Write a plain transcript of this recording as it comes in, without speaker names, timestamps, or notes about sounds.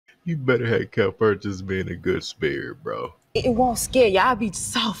You better have kept her just being a good spirit, bro. It won't scare you. I'll be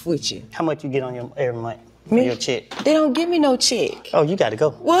soft with you. How much you get on your every month? Me? Your check? They don't give me no check. Oh, you gotta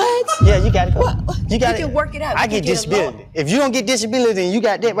go. What? Yeah, you gotta go. What? You gotta. We can work it out. I get disability. If you don't get disability, then you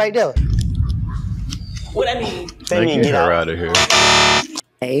got that right there. What I mean? They mean get her out of here.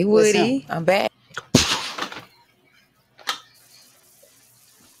 Hey, Woody. I'm back.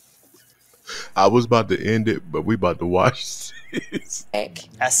 I was about to end it, but we about to watch this.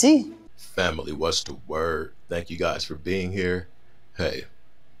 I see. Family, what's the word? Thank you guys for being here. Hey,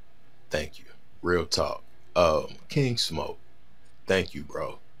 thank you. Real talk. King Smoke, thank you,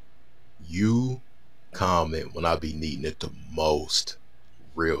 bro. You comment when I be needing it the most.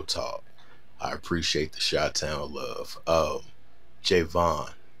 Real talk. I appreciate the Chi-Town love.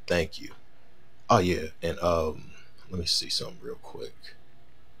 Javon, thank you. Oh yeah, and let me see something real quick.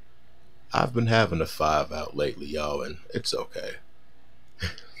 I've been having a 5 out lately, y'all, and it's okay.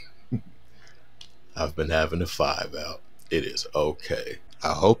 I've been having a 5 out. It is okay.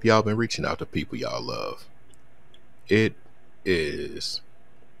 I hope y'all been reaching out to people y'all love. It is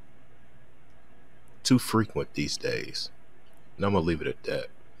too frequent these days, and I'm gonna leave it at that.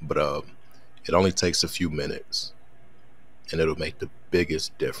 But it only takes a few minutes, and it'll make the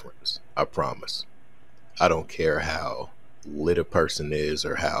biggest difference. I promise. I don't care how lit a person is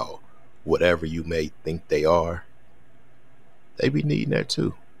or how whatever you may think they are, they be needing that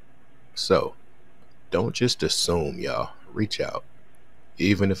too. So don't just assume, y'all. Reach out,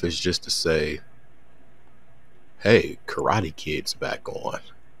 even if it's just to say, hey, Karate Kid's back on.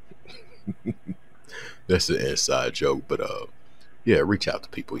 That's an inside joke, but yeah, reach out to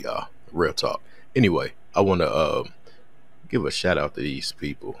people, y'all. Real talk. Anyway, I want to give a shout out to these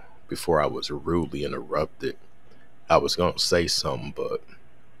people before I was rudely interrupted. I was gonna say something, but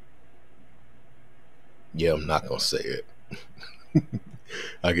yeah, I'm not gonna say it.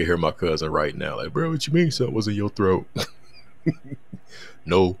 I can hear my cousin right now, like, bro, what you mean something was in your throat?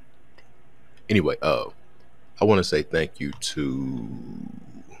 No. Anyway, I want to say thank you to,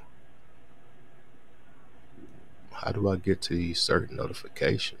 how do I get to these certain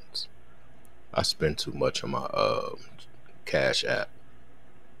notifications? I spend too much on my Cash App.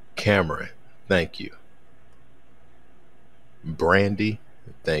 Cameron, thank you. Brandy,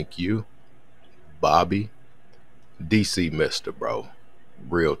 thank you. Bobby, DC Mister, bro.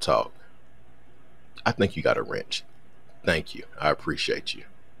 Real talk. I think you got a wrench. Thank you. I appreciate you.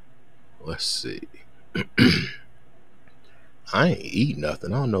 Let's see. I ain't eat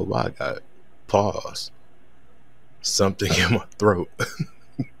nothing. I don't know why I got pause. Something in my throat.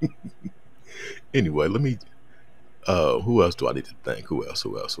 Anyway, let me who else do I need to thank? Who else?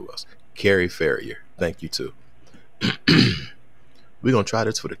 Carrie Ferrier. Thank you too. We're gonna try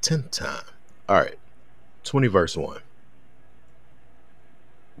this for the 10th time. Alright. 20 verse 1.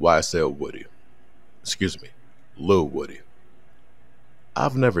 YSL Woody. Excuse me. Lil Woody.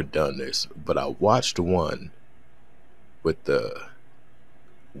 I've never done this, but I watched one with the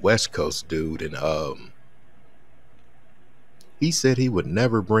West Coast dude, and he said he would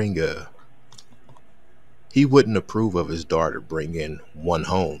never bring he wouldn't approve of his daughter bringing one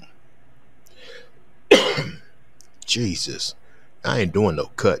home. Jesus, I ain't doing no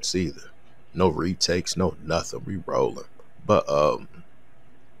cuts either, no retakes, no nothing. We rolling. But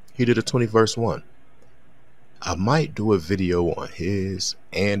he did a 20 verse 1. I might do a video on his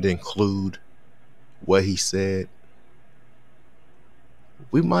and include what he said.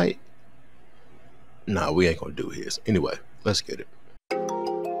 We might. Nah, we ain't gonna do his. Anyway, let's get it.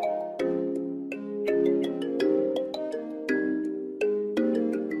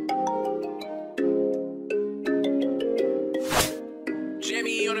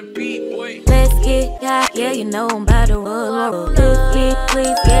 Jimmy on the beat, boy. Let's get high, yeah, you know I'm about to roll. Let's get please,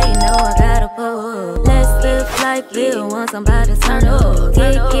 yeah, you know I gotta pull. Let's live life, live once I'm about to turn up.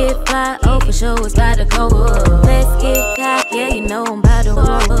 Get fly, oh for sure it's about to go up. Let's get high, yeah, you know I'm about to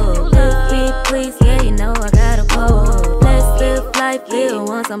roll. Let's get please, yeah, you know I gotta pull. Let's live life, live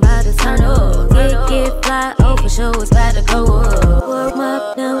once I'm about to turn up. Get fly, oh for sure it's about to go up. Warm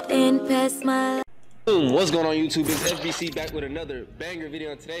up, now and pass my. What's going on YouTube? It's FBC back with another banger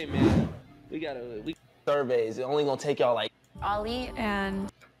video. Today, man, we got surveys. It's only gonna take y'all like Ollie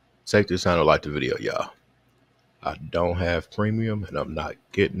and Take this time to like the video, y'all. I don't have premium and I'm not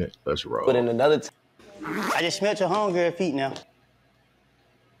getting it. Let's roll. put in another I just smelt your homegirl feet now.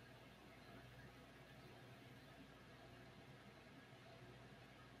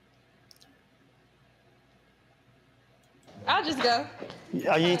 I'll just go.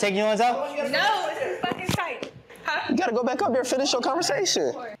 Are you taking yours out? No, it's fucking tight. You gotta go back up there and finish your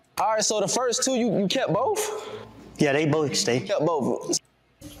conversation. All right, so the first two, you kept both? Yeah, they both stay. Kept both.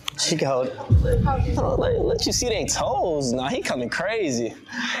 She can hold it. Let you see they toes. Nah, he coming crazy.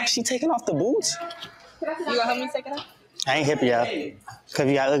 She taking off the boots? You gonna help me take it off? I ain't helping y'all. Cause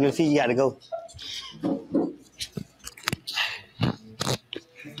you got ugly feet, you gotta go.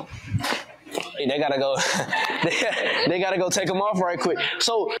 They gotta go. they gotta go take them off right quick.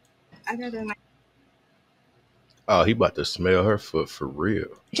 So I gotta. Oh, he about to smell her foot for real.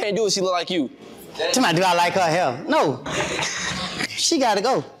 you can't do it. She look like you. Somebody, do I like her hair? No. She gotta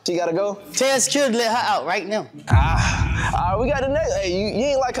go. She gotta go. Tell security to let her out right now. We got the next. Hey, you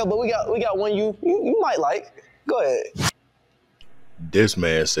ain't like her, but we got one you might like. Go ahead. This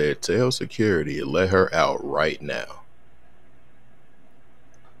man said, tell security to let her out right now.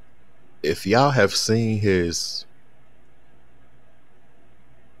 If y'all have seen his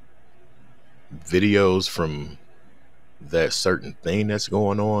videos from that certain thing that's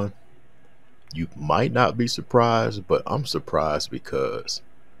going on, you might not be surprised, but I'm surprised because,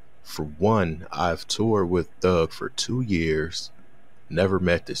 for one, I've toured with Thug for 2 years, never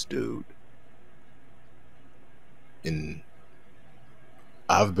met this dude. And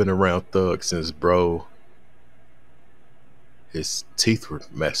I've been around Thug since, bro, his teeth were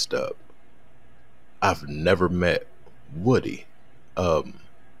messed up. I've never met Woody.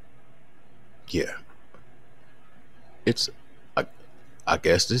 Yeah. It's, I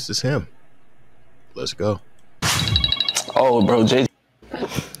guess this is him. Let's go. Oh, bro, Jay.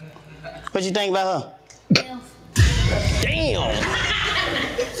 What you think about her? Damn.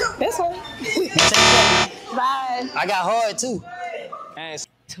 This one. Bye. I got hard too.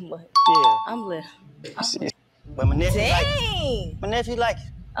 Too much. Yeah. I'm lit. But my nephew like it. Dang. My nephew like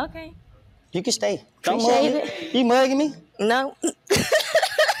it. Okay. You can stay. Don't Appreciate mug it. me. You mugging me? No.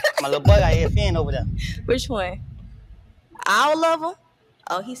 My little boy got his fin over there. Which one? All of them?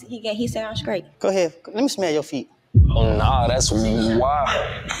 Oh, he sounds great. Go ahead. Let me smell your feet. Oh, nah, that's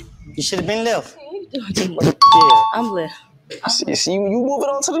wild. You should have been left. You doing too much. Yeah. I'm lit. See, you moving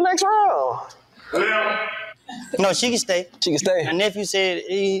on to the next round. No, she can stay. She can stay. My nephew said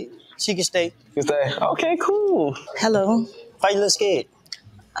she can stay. She can stay. Okay, cool. Hello. Why you look scared?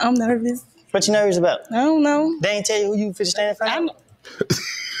 I'm nervous. What you nervous about? I don't know. They ain't tell you who you fit stand in front of?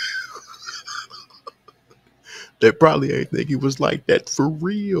 They probably ain't think he was like that for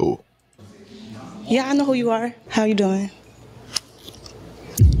real. Yeah, I know who you are. How you doing?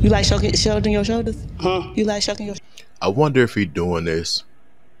 You like shouldering your shoulders? Huh? You like shucking your I wonder if he doing this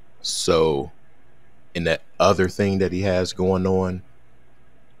so in that other thing that he has going on,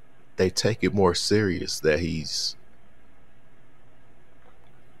 they take it more serious that he's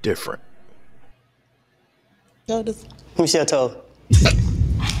different. shoulders? Let me see your toe.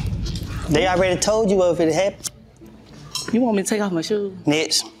 They already told you if it happened. You want me to take off my shoes?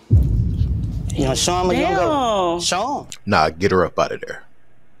 Next. You gonna show them or you gonna go? Damn. Show them. Nah, get her up out of there.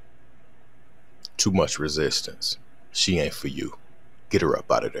 Too much resistance. She ain't for you. Get her up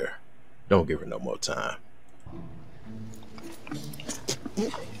out of there. Don't give her no more time.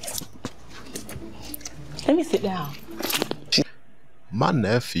 Let me sit down. My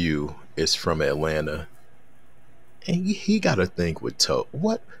nephew is from Atlanta, and he got a thing with toe.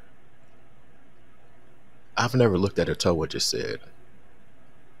 What? I've never looked at a toe and just said.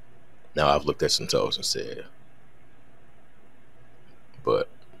 Now I've looked at some toes and said, but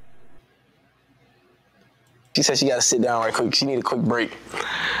She said she gotta sit down right quick. She need a quick break.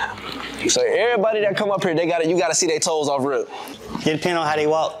 So everybody that come up here, you gotta see their toes off rip. It depends on how they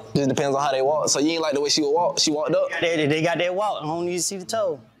walk. Just depends on how they walk. So you ain't like the way she would walk. She walked up. They got that walk. I don't need to see the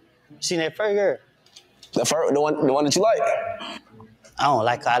toe. You seen that first girl? The one that you like. I don't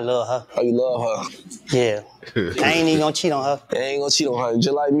like her. I love her. Oh, you love her. Yeah. I ain't even gonna cheat on her. I ain't gonna cheat on her,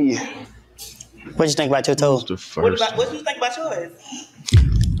 just like me. What you think about your toes? the first. What do you think about yours?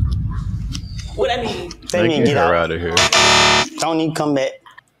 What I mean? Let me Get get her out. out of here. Don't even come back.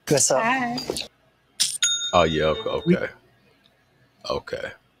 What's up? Hi. Oh yeah, okay.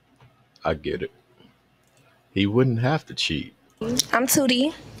 Okay. I get it. He wouldn't have to cheat. I'm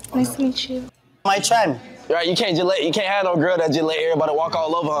Tootie. Nice to meet you. Might try me. Right? You can't have no girl that just let everybody walk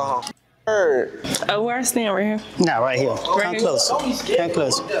all over her. Huh? Heard. Oh, where I stand right here. Nah, right here. Come close. Come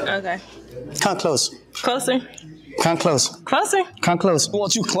close. Okay. Come close. Closer. Come close. Closer. Come close. Who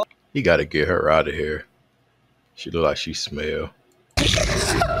wants you close? He got to get her out of here. She look like she smell.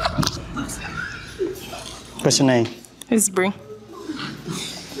 What's your name? It's Bree.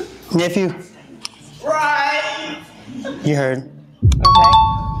 Nephew? Right. You heard. Okay.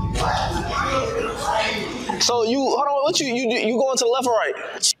 So hold on, what you going to the left or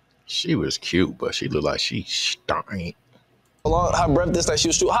right? She was cute, but she looked like she stank. Her breath this like she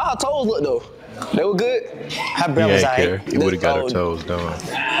was shooting. How her toes look though? They were good? Her He breath was ain't care. alright. He would have got her toes done.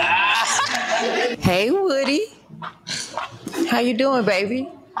 Hey, Woody. How you doing, baby?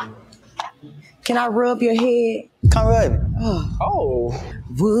 Can I rub your head? Come rub it. Oh.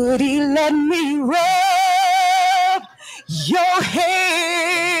 Woody, let me rub your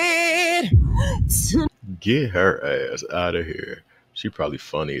head. Get her ass out of here. She probably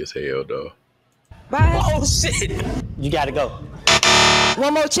funny as hell though. Bye. Oh shit. You gotta go.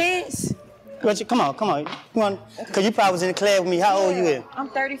 One more chance? Come on. Cause you probably was in the class with me. How old you is? I'm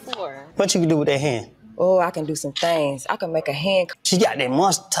 34. What you can do with that hand? Oh, I can do some things. I can make a hand. She got that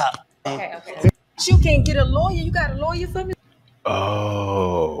monster top. Okay. You can't get a lawyer. You got a lawyer for me?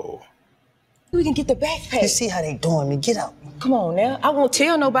 Oh. We can get the backpack. You see how they doing me? Get out. Come on now. I won't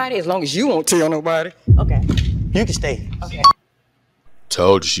tell nobody as long as you won't tell nobody. Okay. You can stay. Okay.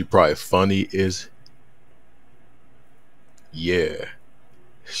 Told you she probably funny as. Yeah.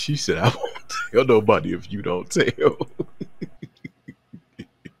 She said, I won't tell nobody if you don't tell.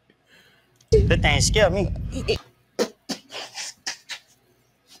 That thing scared me.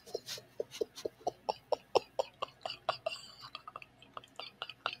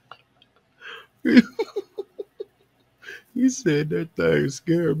 He said that thing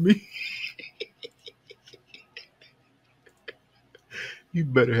scared me. You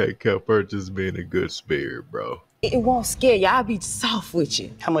better have kept her just being a good spirit, bro. It won't scare you. I'll be soft with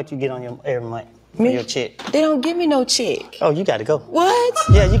you. How much you get on your every month? For Me? your check? They don't give me no check. Oh, you gotta go. What?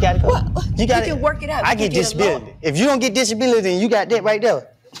 Yeah, you gotta go. What? You gotta. We can work it out. I We can get get a disability. loan. If you don't get disability, then you got that right there.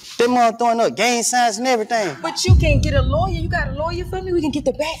 That mom throwing up gang signs and everything. But you can't get a lawyer. You got a lawyer for me? We can get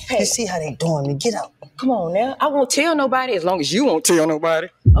the You backpack. see how they doing me? Get out. Come on now. I won't tell nobody as long as you won't tell nobody.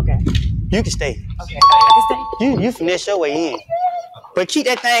 Okay. You can stay. Okay. I can stay. You finesse your way in. But keep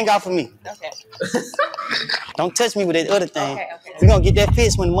that thing off of me. Okay. Don't touch me with that other thing. Okay. We're gonna get that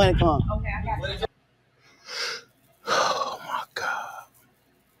fixed when the money comes. Okay, I got it. Oh my God.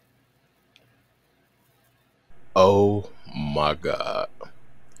 Oh my God.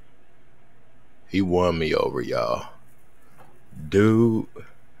 He won me over, y'all. Dude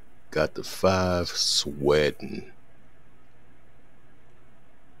got the 5 sweating.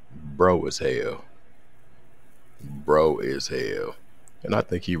 Bro is hell. Bro is hell. And I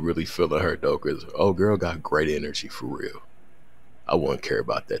think he really feeling her though, because old girl got great energy for real. I wouldn't care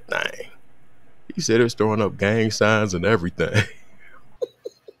about that thing. He said it's throwing up gang signs and everything.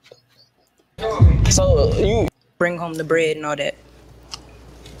 So you Bring home the bread and all that.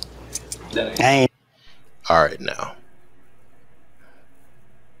 I ain't. All right now.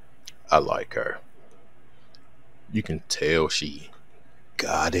 I like her. You can tell she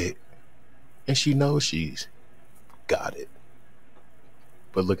got it. And she knows she's got it.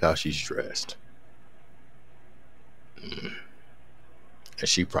 But look how she's dressed. And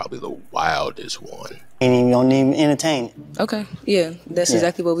she probably the wildest one. Ain't even gonna even entertain it. Okay, yeah, that's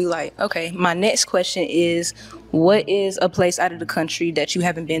exactly what we like. Okay, my next question is, what is a place out of the country that you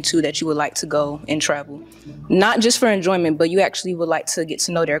haven't been to that you would like to go and travel? Not just for enjoyment, but you actually would like to get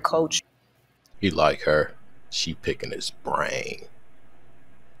to know their culture. He like her. She picking his brain.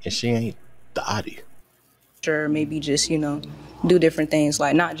 And she ain't thotty. Or maybe just, do different things,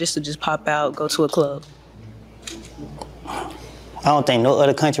 like not just to just pop out, go to a club. I don't think no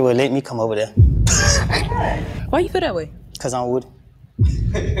other country will let me come over there. Why you feel that way? Cause I'm with.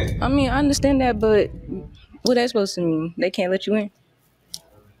 I mean, I understand that, but what that's supposed to mean? They can't let you in?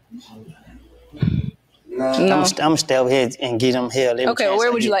 No. I'm stay over here and get them hell. every Okay, well, chance where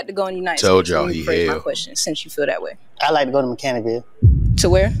I would you get. like to go in the United Told States? y'all Let me he phrase my hell. question, since you feel that way. I like to go to Mechanicsville. To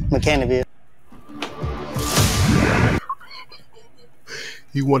where? Mechanicsville.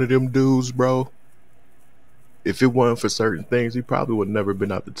 He one of them dudes, bro. If it wasn't for certain things, he probably would never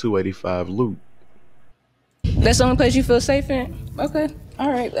been out the 285 loop. That's the only place you feel safe in? Okay, all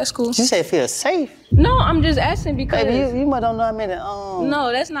right, that's cool. You say feel safe? No, I'm just asking because... Baby, you might don't know I meant it.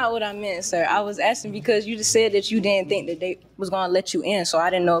 No, that's not what I meant, sir. I was asking because you just said that you didn't think that they was going to let you in, so I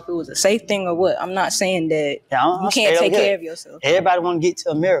didn't know if it was a safe thing or what. I'm not saying that I'm you can't straight take up care here. of yourself. Everybody want to get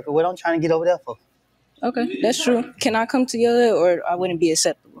to America. What I'm trying to get over there for? Okay, that's true. Can I come to your hood or I wouldn't be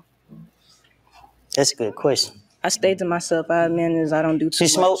acceptable? That's a good question. I stay to myself. I admit is I don't do too You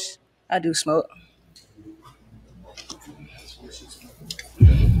smoke? much. I do smoke.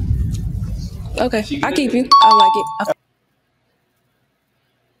 Okay, I keep you. I like it.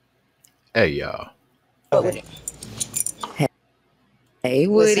 Hey, y'all. Okay. Hey,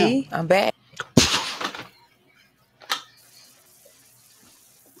 What's Woody. I'm back.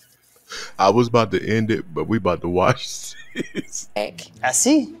 I was about to end it, but we about to watch this. I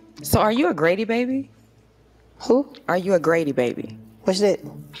see. So are you a Grady baby? Who? Are you a Grady baby? What's that?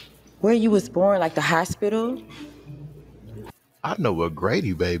 Where you was born, like the hospital? I know what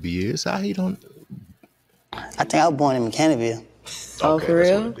Grady baby is. How he don't? I think I was born in Mechanicsville. Oh, Okay, for that's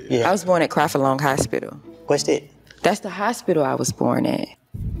real? what it is. Yeah. I was born at Crawford Long Hospital. What's that? That's the hospital I was born at.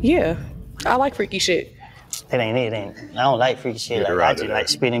 Yeah, I like freaky shit. That ain't it, ain't it? I don't like freaky shit. Get her Like, I out of just there. like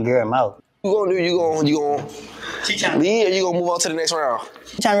spitting girl mouth. You gonna do? You gonna leave, or you gonna move on to the next round?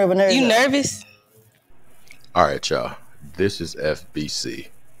 You trying to rip a nerve? You up? nervous? All right, y'all. This is FBC.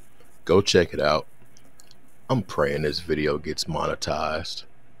 Go check it out. I'm praying this video gets monetized.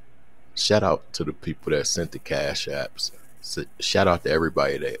 Shout out to the people that sent the cash apps. Shout out to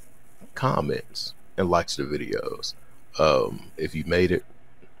everybody that comments and likes the videos. If you made it,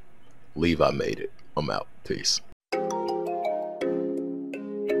 leave I made it. I'm out. Peace.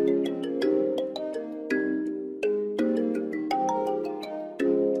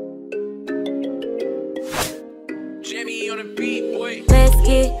 Let's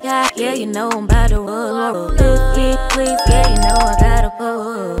get got, yeah, you know I'm about to roll. Please, yeah, you know I gotta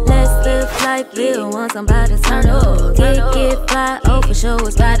pull. Let's live life, live once I'm about to turn up. Get fly, oh for sure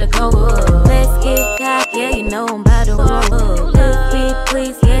it's about to go up. Let's get got, yeah, you know I'm about to roll.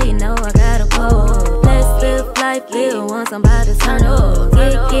 Please, yeah, you know I gotta pull. Let's live life, live once I'm about to turn up.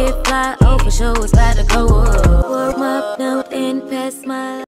 Get fly, oh for sure it's about to go